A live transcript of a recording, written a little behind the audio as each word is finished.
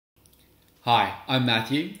Hi, I'm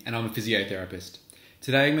Matthew and I'm a physiotherapist.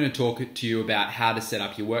 Today I'm going to talk to you about how to set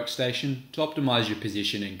up your workstation to optimize your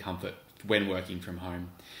position and comfort when working from home.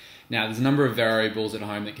 Now, there's a number of variables at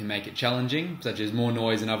home that can make it challenging, such as more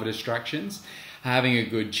noise and other distractions, having a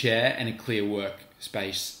good chair and a clear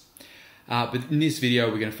workspace. But in this video,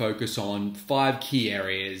 we're going to focus on 5 key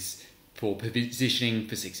areas for positioning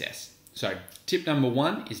for success. So, tip number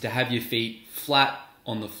 1 is to have your feet flat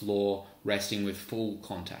on the floor, resting with full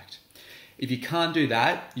contact. If you can't do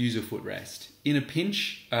that, use a footrest. In a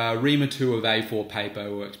pinch, a ream or two of A4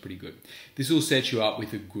 paper works pretty good. This will set you up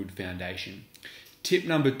with a good foundation. Tip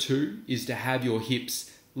number 2 is to have your hips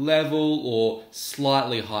level or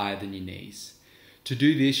slightly higher than your knees. To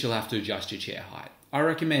do this, you'll have to adjust your chair height. I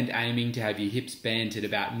recommend aiming to have your hips bent at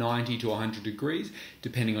about 90 to 100 degrees,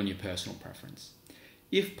 depending on your personal preference.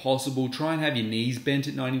 If possible, try and have your knees bent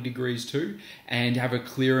at 90 degrees too, and have a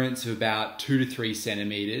clearance of about 2 to 3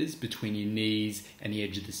 centimeters between your knees and the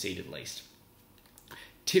edge of the seat at least.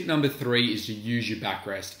 Tip number 3 is to use your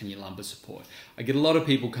backrest and your lumbar support. I get a lot of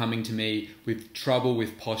people coming to me with trouble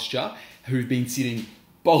with posture who've been sitting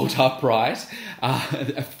bolt upright,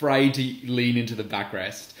 afraid to lean into the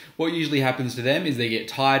backrest. What usually happens to them is they get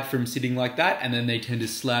tired from sitting like that, and then they tend to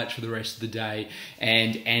slouch for the rest of the day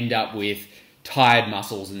and end up with tired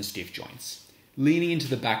muscles and stiff joints. Leaning into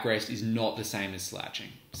the backrest is not the same as slouching.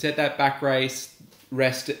 Set that backrest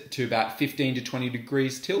to about 15 to 20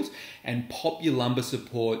 degrees tilt and pop your lumbar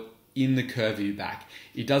support in the curve of your back.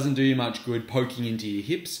 It doesn't do you much good poking into your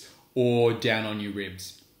hips or down on your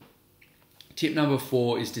ribs. Tip number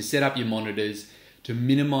 4 is to set up your monitors to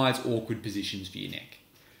minimize awkward positions for your neck.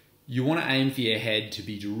 You want to aim for your head to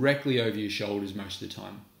be directly over your shoulders most of the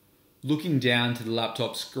time. Looking down to the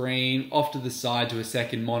laptop screen, off to the side to a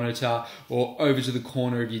second monitor, or over to the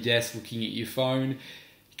corner of your desk looking at your phone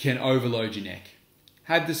can overload your neck.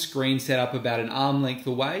 Have the screen set up about an arm length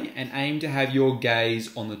away and aim to have your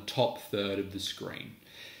gaze on the top third of the screen.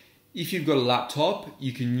 If you've got a laptop,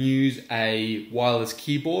 you can use a wireless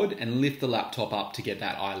keyboard and lift the laptop up to get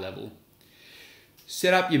that eye level.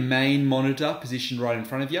 Set up your main monitor positioned right in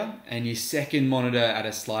front of you and your second monitor at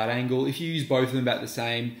a slight angle. If you use both of them about the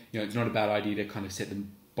same, it's not a bad idea to kind of set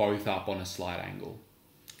them both up on a slight angle.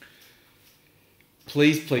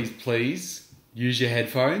 Please, please, please use your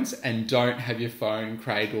headphones and don't have your phone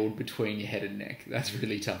cradled between your head and neck. That's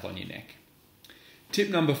really tough on your neck. Tip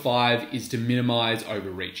number 5 is to minimize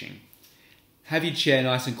overreaching. Have your chair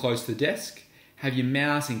nice and close to the desk. Have your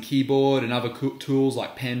mouse and keyboard and other tools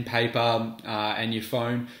like pen, paper, and your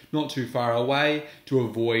phone not too far away to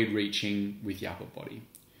avoid reaching with your upper body.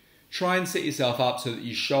 Try and set yourself up so that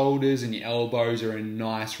your shoulders and your elbows are in a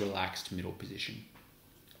nice relaxed middle position.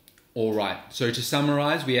 All right, so to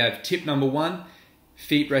summarize, we have tip number 1,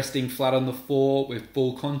 feet resting flat on the floor with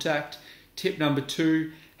full contact. Tip number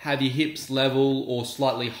 2, have your hips level or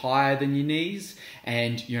slightly higher than your knees,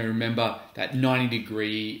 and remember that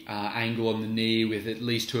 90-degree angle on the knee with at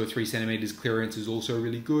least 2 or 3 centimeters clearance is also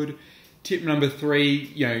really good. Tip number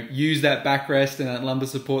 3, use that backrest and that lumbar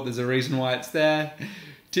support. There's a reason why it's there.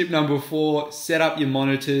 Tip number 4, set up your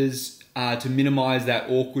monitors to minimize that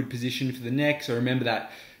awkward position for the neck. So remember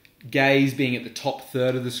that gaze being at the top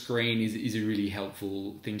third of the screen is a really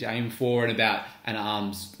helpful thing to aim for and about an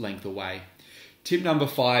arm's length away. Tip number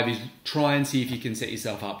 5 is try and see if you can set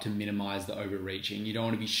yourself up to minimize the overreaching. You don't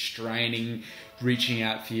want to be straining, reaching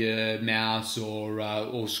out for your mouse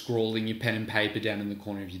or scrawling your pen and paper down in the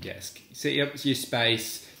corner of your desk. Set up your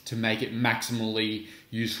space to make it maximally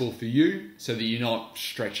useful for you so that you're not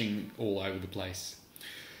stretching all over the place.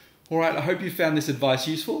 All right, I hope you found this advice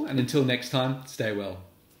useful, and until next time, stay well.